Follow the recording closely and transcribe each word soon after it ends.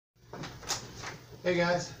Hey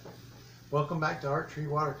guys, welcome back to Art Tree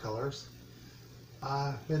Watercolors.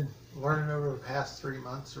 I've been learning over the past 3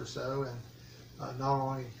 months or so, and not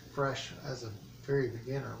only fresh as a very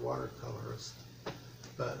beginner watercolorist,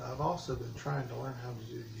 but I've also been trying to learn how to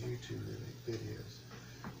do YouTube videos.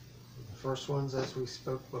 The first ones, as we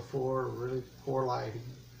spoke before, really poor lighting.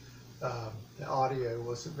 The audio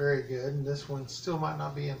wasn't very good, and this one still might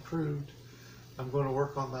not be improved. I'm going to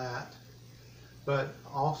work on that. But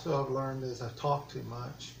also I've learned is I talk too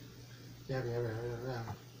much. Yeah.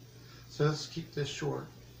 So let's keep this short.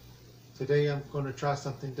 Today I'm going to try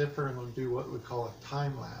something different. I'm going to do what we call a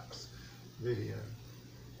time-lapse video.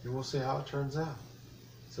 And we'll see how it turns out.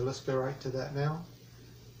 So let's go right to that now.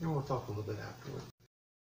 And we'll talk a little bit afterward.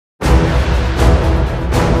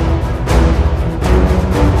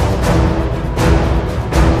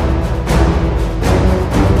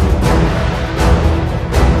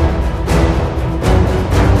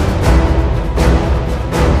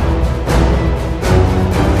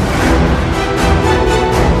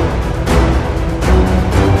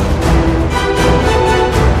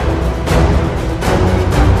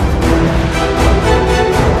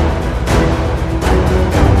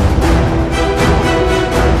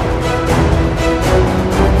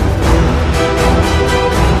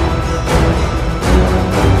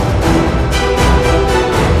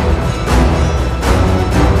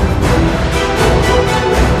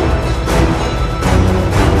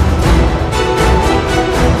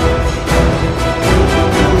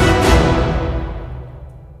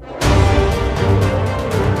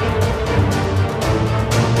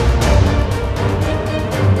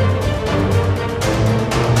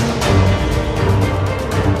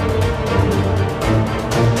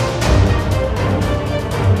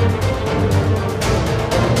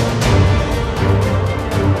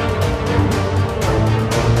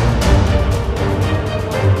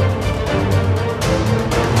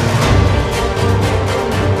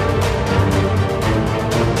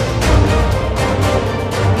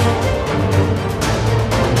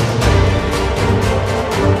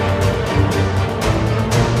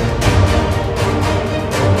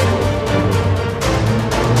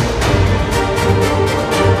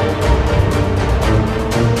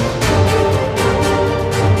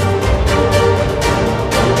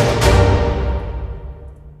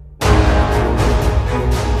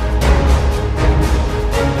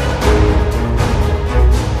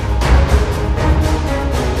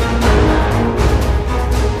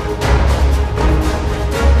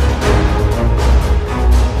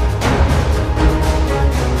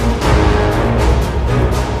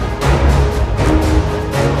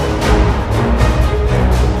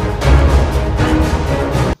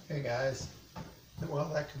 Well,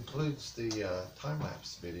 that concludes the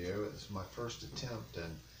time-lapse video. It's my first attempt,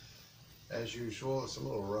 and as usual, it's a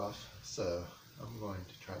little rough, so I'm going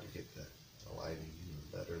to try to get the lighting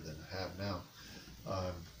even better than I have now.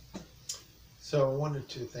 So I wanted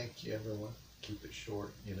to thank you, everyone. Keep it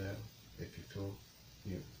short, you know. If you feel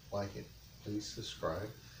you like it, please subscribe,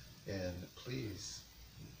 and please,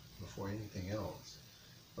 before anything else,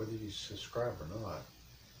 whether you subscribe or not,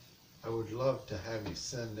 I would love to have you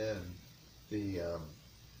send in the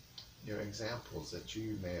examples that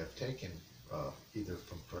you may have taken either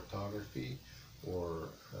from photography or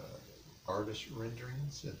artist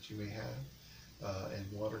renderings that you may have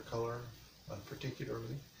in watercolor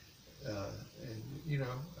particularly. And you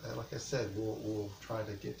know, like I said, we'll try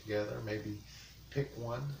to get together, maybe pick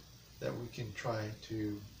one that we can try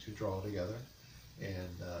to draw together,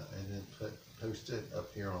 and then post it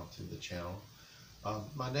up here onto the channel.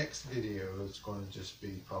 My next video is going to just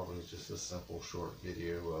be probably just a simple short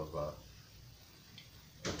video of a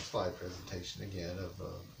slide presentation again of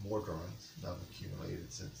more drawings that I've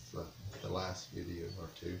accumulated since the last video or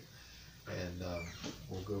two, and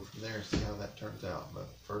we'll go from there and see how that turns out. But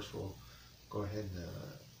first we'll go ahead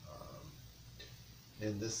and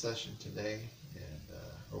end this session today, and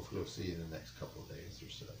hopefully we'll see you in the next couple of days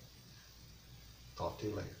or so. Talk to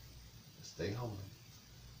you later. Stay home.